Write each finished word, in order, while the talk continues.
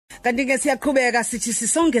kanti ke siyaqhubeka sithi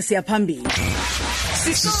sisonke siyaphambili.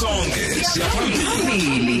 Sisonke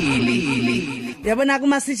siyaphambili. Yabona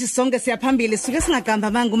kuma sithi sonke siyaphambili suke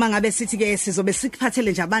singagamba manje uma ngabe sithi ke sizobe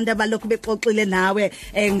sikuphathele nje abantu abalokhu bexoxile nawe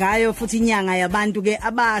ngayo futhi inyanga yabantu ke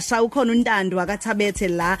abasha ukhona uNtando akaThabethe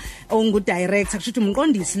la ongu-director kusho ukuthi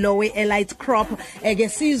umqondisi lo we-elite crop ke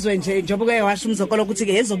sizwe nje njengoba ke washo umzokolo ukuthi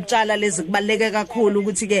ke ezokutshala lezi kubaleke kakhulu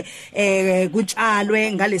ukuthi ke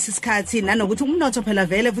kutshalwe ngalesi sikhathi nanokuthi umnotho phela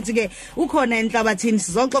vele futhi ke ukhona enhlabathini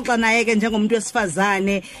sizoxoxa naye ke njengomuntu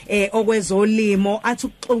wesifazane okwezolimo athi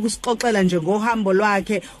ukusixoxela nje ngohambo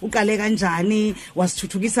lwakhe uqale kanjani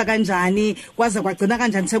wasithuthukisa kanjani kwaze kwagcina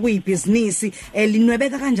kanjani sekuyibhizinisi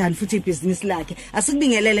linwebeka kanjani futhi ibhizinisi lakhe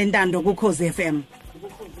asikubingelele Ntando ku Khosi FM.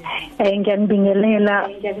 Ngiyanibingelela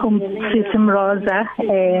kumsisi Mroza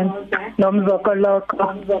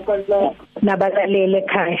nomzokoloko nabalaleli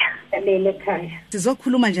ekhaya.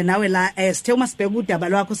 Sizokhuluma nje nawe la sithe uma sibheka udaba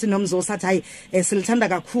lwakho sinomzo sathi hayi silithanda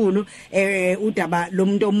kakhulu udaba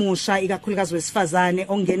lomuntu omusha ikakhulukazi wesifazane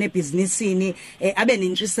ongena ebhizinisini abe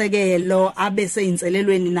nentshisekelo abe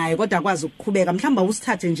seyinselelweni naye kodwa akwazi ukuqhubeka mhlamba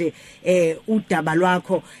usithathe nje udaba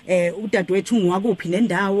lwakho udadewethu ungwakuphi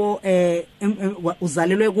nendawo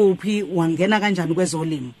uzalelwe kuphi wangena kanjani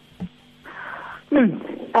kwezolimo?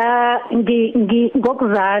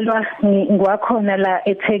 Ngokuzalwa ngwakhona la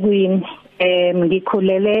eThekwini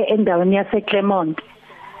ngikhulele endaweni yaseClermont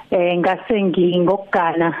ngase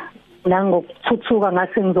ngingokugana nangokuthuthuka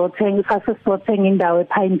ngase sizothenga indawo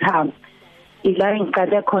ePine Town ila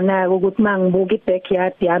ngiqale khona ukuthi mangibuka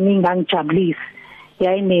ibackyard yami ngangijabulisi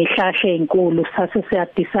yayinehlahla ezinkulu sase siya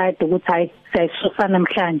decide ukuthi hayi siyisusa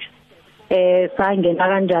namhlanje sangena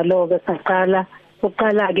kanjalo ke saqala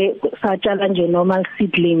uqala ke satshala nje normal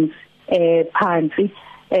seedlings phansi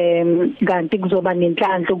kanti kuzoba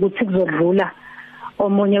nenhlanhla ukuthi kuzodlula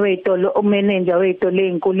omunye wezitolo umanager wezitolo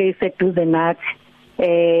ezinkulu eseduze nathi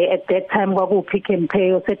at that time kwaku Pick n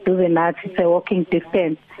Pay oseduze nathi se walking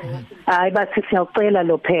distance hayi bathi siyacela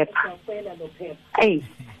lo phepha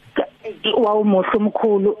wawumuhle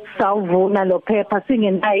umkhulu sawuvuna lo phepha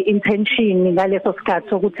singenayo intention ngaleso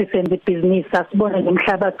sikhathi ukuthi senze business asibone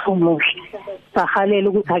nomhlabathi umuhle sahalela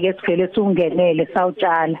ukuthi ake sivele sungenele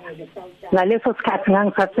sawutshala ngaleso sikhathi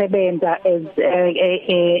ngangisasebenza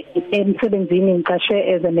emsebenzini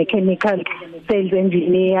ngiqashe as a mechanical sales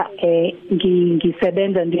engineer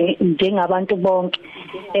ngisebenza njengabantu bonke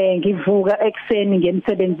ngivuka ekseni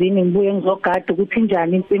ngemsebenzini ngibuye ngizogada ukuthi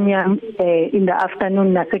injani insimi yami in the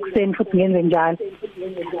afternoon nasekuseni futhi ngenze njalo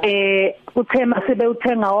uthema sibe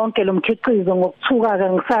uthenga wonke lo mkhiqizo ngokuthuka ke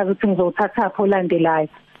ngisazi ukuthi ngizothatha apho landelayo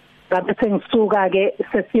ngabe sengisuka ke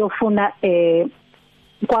sesiyofuna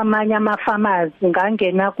kwamanye ama-farmers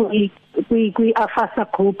ngangena kwi-Afasa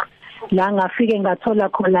group la ngafike ngathola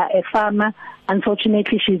khona a farmer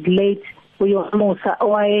unfortunately she's late uyomusa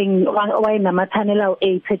owayenamathane lawo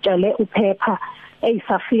 8 etshale uphepha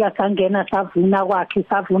eyisafika sangena savuna kwakhe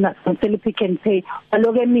savuna senseli Pick n Pay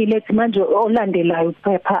aloke emile ethi manje olandelayo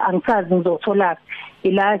uphepha angisazi ngizothola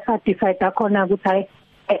ila sa decide khona ukuthi hayi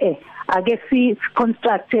ake si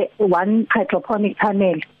construct one hydroponic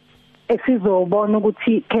tunnel esizobona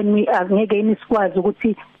ukuthi can we angeke isikwazi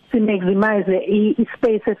ukuthi simaximize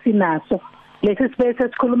ispace esinaso lesi space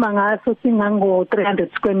esikhuluma ngaso singango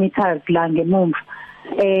 300 square meters la ngemumva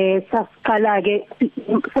sasiqala ke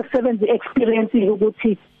sisebenza experience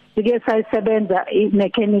ukuthi sike sayisebenza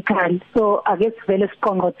mechanical so ake sivele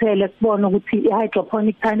siqongothele sibone ukuthi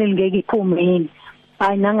i-hydroponic tunnel ngeke iphume yini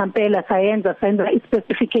hayi nangampela senza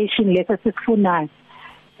i-specification lesi sisifunayo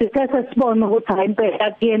sithatha sibone ukuthi hayi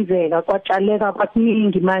impela kuyenzeka kwatshaleka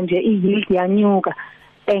kwakuningi manje i-yield yanyuka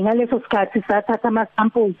ngaleso sikhathi sathatha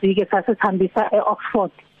ama-samples ke sasihambisa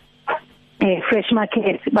e-Oxford fresh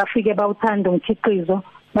market bafike bawuthanda umkhiqizo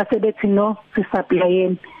base bethi no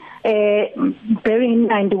sisaplayeni bearing in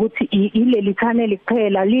mind ukuthi ileli tunnel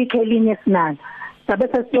kuphela likhe elinye sinalo sabe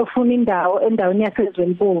sesiyofuna endaweni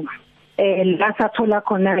yaseZwelibomvu la sathola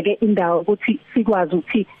khona ke indawo ukuthi sikwazi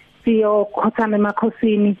ukuthi siyokhothama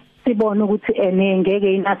emakhosini sibone ukuthi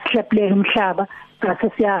ngeke inasihleplela umhlaba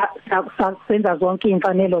ngase siyasenza zonke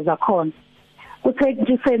imfanelo zakhona kuthe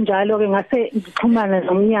nje senjalo ke ngase ngixhumana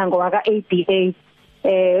nomnyango waka-ADA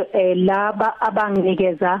laba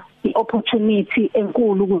abanginikeza i-opportunity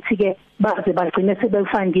enkulu ukuthi ke baze bagcine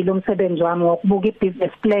sebefundile umsebenzi wami wokubuka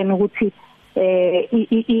i-business plan ukuthi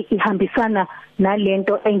ihambisana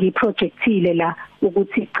nalento engiprojectile la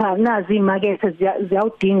ukuthi cha nazi imakethe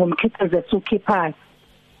ziyawudinga umkhiqizo esukhiphayo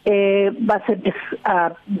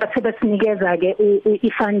base besinikeza ke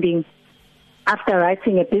i-funding after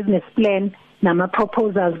writing a business plan nama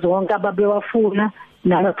proposals zonke ababewafuna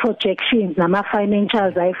nama projections nama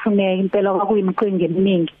financials ayifuneka impela kwakuyimqingi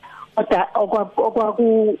eminingi kodwa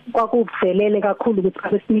okwakuvelele kakhulu ukuthi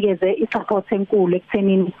basinikeze isupport enkulu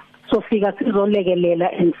ekuthenini sofika sizolekelela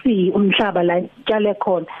and see umhlaba la tshale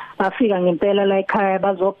khona bafika ngempela la ekhaya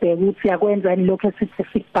bazobheka ukuthi yakwenza ni lokho esithi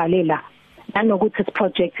sikubhalela nanokuthi si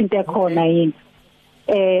project into ekhona yini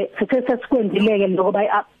sithe sesikwendileke lokho bayi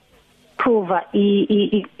approve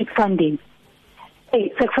I funding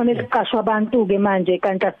sekufanele siqashwe abantu ke manje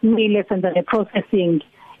kanti asimile senza ne processing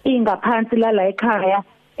ingaphansi la ekhaya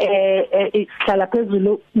isihlala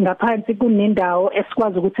phezulu ngaphansi kunendawo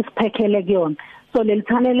esikwazi ukuthi siphekele kuyona so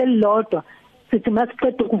lelithanele lilodwa sithi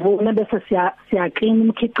masiqeda ukuvuna bese siyaqina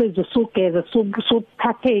umkhiqizo sugeza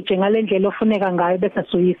package ngalendlela ofuneka ngayo bese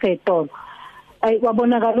suyisa etolo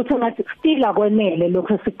wabonakala ukuthi ngathi still akwenele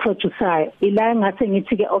lokho sikuproduceayo ila ngathi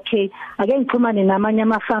ngithi ke okay ake ngixhumane namanye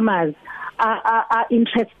ama farmers a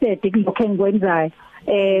interested kulokho engikwenzayo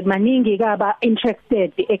maningi kaba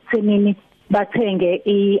interested ekuthenini bathenge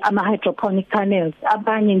ama hydroponic tunnels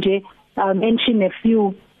abanye nje mention a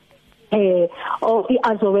few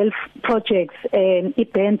Azowell projects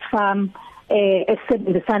iBenz farm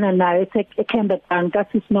esebenzisana nayo eCamberton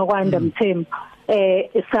kasisinokwanda Mthembu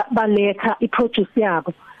baletha iproduce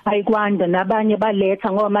yabo ayikwanda nabanye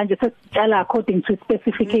baletha ngoba manje sesitshala according to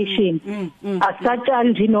specification asatshali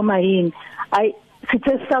nje noma yini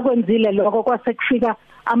sithe sakwenzile lokho kwasekufika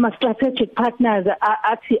ama strategic partners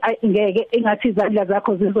athi ngeke engathi izandla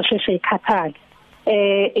zakho zizosheshe ikhathale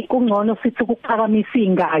kungcono sithi ukuphakamisa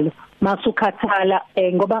ingalo masukhathala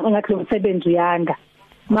ngoba ngathi lo msebenzi uyanda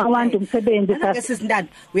mawanda umsebenzi sasisindana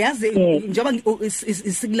uyazi njoba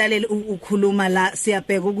isikulalela ukhuluma la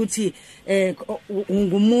siyabheka ukuthi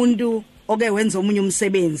ngumuntu oke wenza omunye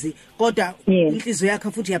umsebenzi kodwa inhliziyo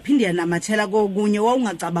yakhe futhi yaphinde yanamathela kokunye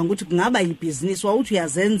wawungacabanga ukuthi kungaba ibusiness wawuthi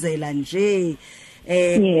uyazenzela nje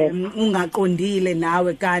ungaqondile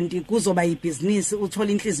nawe kanti kuzoba ibusiness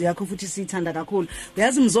uthola inhliziyo yakho futhi sithanda kakhulu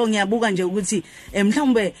uyazi mzo ngiyabuka nje ukuthi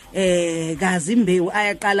mhlawumbe kazi imbewu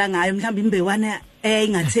ayaqala ngayo mhlawumbe imbewana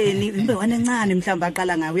engatheni imbewana encane mhlawumbe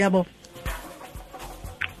aqala ngayo uyabo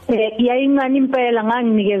yayincane impela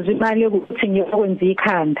nganginikeza imali ukuthi ngiyokwenza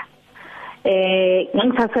ikhanda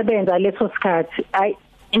ngangisasebenza leso sikhathi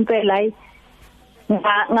impela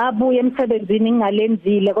ngabuye emsebenzini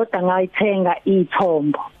ngingalenzile kodwa ngayithenga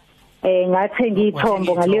ithombo ngathenga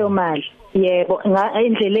ithombo ngaleyo mali yebo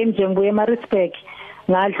endleleni nje ngibuye eMaritzburg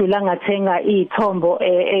ngadlula ngathenga ithombo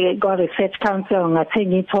kwa research council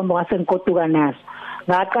ngathenga ithombo ngase ngikoduka nazo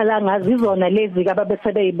ngaqala ngazizona lezi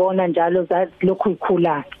ababesebeyibona njalo lokhu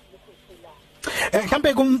ikhula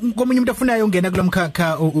mhlambe komunye umuntu ofunayo ungena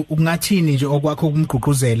kulomkhakha ungathini nje okwakho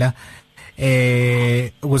ukumgqugquzela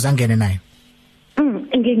ukuzangena naye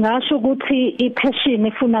ngingasho ukuthi ipassion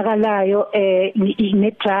efunakalayo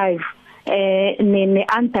ne drive ne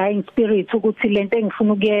undying spirit ukuthi lento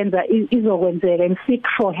engifuna ukuyenza izokwenzeka and seek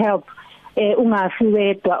for help ungafi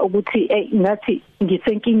wedwa ukuthi ngathi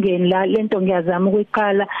ngisenkingeni la lento ngiyazama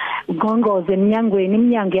ukuyiqala ngongoze eminyangweni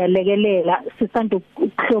iminyango yalekelela sisanda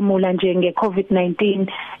ukuhlomula nje ngeCovid-19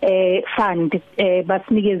 fund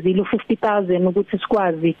basinikezile u50,000 ukuthi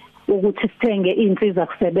sikwazi ukuthi sithenge izinsiza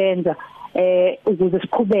kusebenza ukuze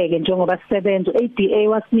siqhubeke njengoba sisebenza ADA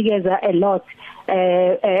wasinikeza a lot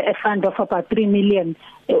a fund of about 3 million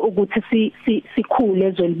ukuthi sikhule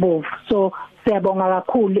ezolibovu so siyabonga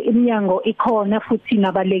kakhulu iminyango ikhona futhi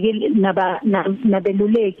nabalekeli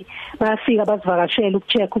nabeluleki bayafika bazivakashela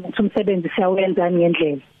ukucheck ukuthi umsebenzi siyawenza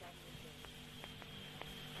ngendlela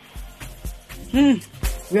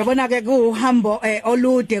uyabona ke kuhambo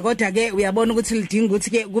olude kodwa ke uyabona ukuthi lidinga ukuthi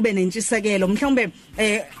ke kube nentshisekelo mhlawumbe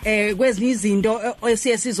kwezinye izinto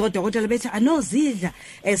esiye sizodokotela bethi anozidla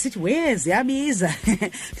sithi we ziyabiza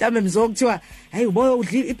mhlawumbe mzokuthiwa hayi ubo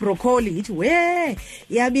udli ibroccoli ngithi we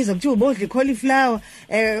iyabiza kuthiwa ubodla icauliflower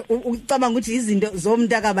ucabanga ukuthi izinto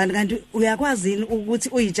zomntaka abantu kanti uyakwazi ukuthi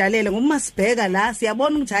uyitshalele ngoba masibheka la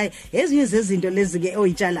siyabona ukuthi hayi ezinye zezinto lezi ke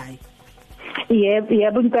oyitshalayo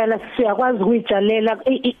yebo impela siyakwazi ukuyitshalela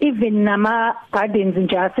even nama gardens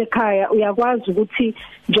nje asekhaya uyakwazi ukuthi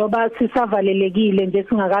njoba sisavalelekile nje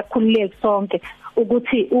singakakhululeki sonke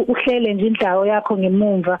ukuthi uhlele nje indawo yakho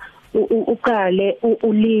ngemumva uqale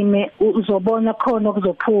ulime uzobona khona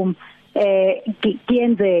okuzophuma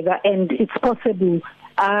kuyenzeka and it's possible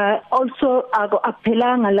also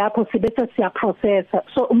akuphelanga lapho sibese siyaprocessa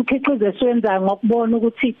so umkhiqizo esiwenza ngokubona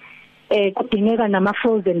ukuthi kudingeka nama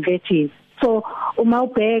frozen veggies so uma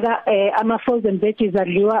ubheka ama frozen veggies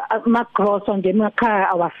adliwa amagrosso nje emakhaya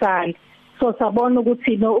awasali so sabona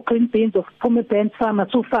ukuthi no green beans of Benz farm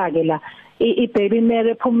asufake la ibaby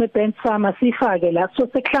Mary phuma eBent Farm sifake la so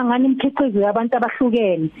sekuhlangana imikhiqizo yabantu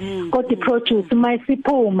abahlukene kodwa iproduce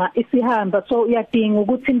mayisiphuma isihamba so uyadinga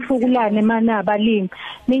ukuthi imfukulane mana abalimi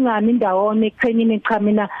ningami indawone ekuthenini cha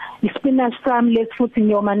mina ispinach sami lesifuthi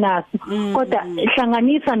ngiyoma naso kodwa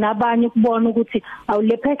ihlanganisa nabanye ukubona ukuthi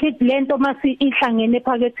awule packet lento masi ihlangene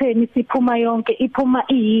ephaketheni siphuma yonke iphuma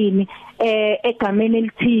iyini egameni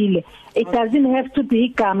elithile. It doesn't have to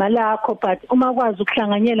be igama lakho but uma kwazi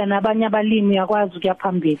ukuhlanganyela nabanye abalimi uyakwazi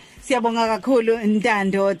ukuyaphambili. Siyabonga kakhulu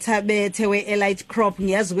Ntando Thabethe we-Elite Crop.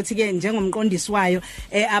 Ngiyazi ukuthi ke njengomqondisi wayo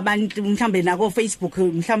abantu mhlambe nako Facebook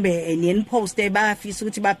mhlambe nenipost bafisa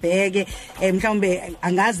ukuthi babheke mhlambe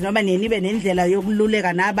angazi noma nibe nendlela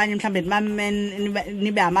yokululeka nabanye mhlambe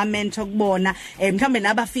nibe ama mentor kubona mhlambe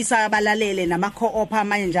nabafisa abalalele nama co-op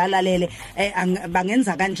amanye njalo alalele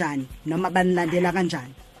bangenza kanjani noma banilandela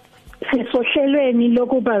kanjani? Sisohlelweni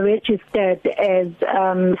lokuba registered as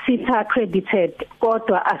SITA accredited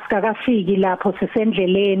kodwa asikakafiki lapho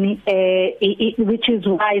sisendleleni which is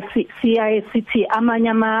why CICT amanye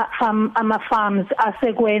ama farms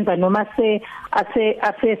asekwenza noma ase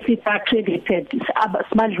SITA accredited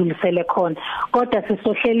sibadlulisele khona kodwa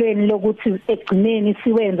sisohlelweni lokuthi egcineni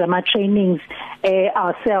siwenza ama trainings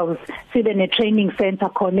ourselves sibe ne training center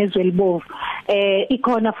khona eZwelibovu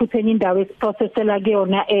ikhona futhi enye indawo esiprocessela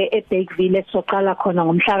kuyona eBakeville esoqala khona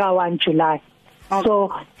ngomhla ka1 July.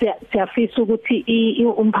 So siyafisa ukuthi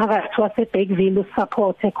umphakathi waseBakeville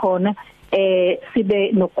usupport khona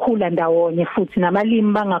sibe nokukhula ndawonye futhi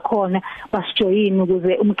nabalimi bangakhona basijoyina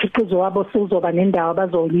ukuze umkhiqizo wabo sizoba nendawo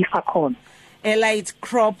bazolifa khona. Elite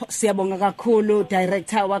Crop siyabonga kakhulu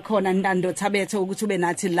director wakhona Ntando Thabethe ukuthi ube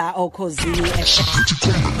nathi la okhosini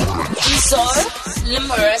Isor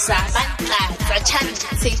lemursa banqa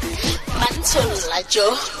rachanti mantul la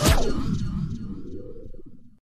jo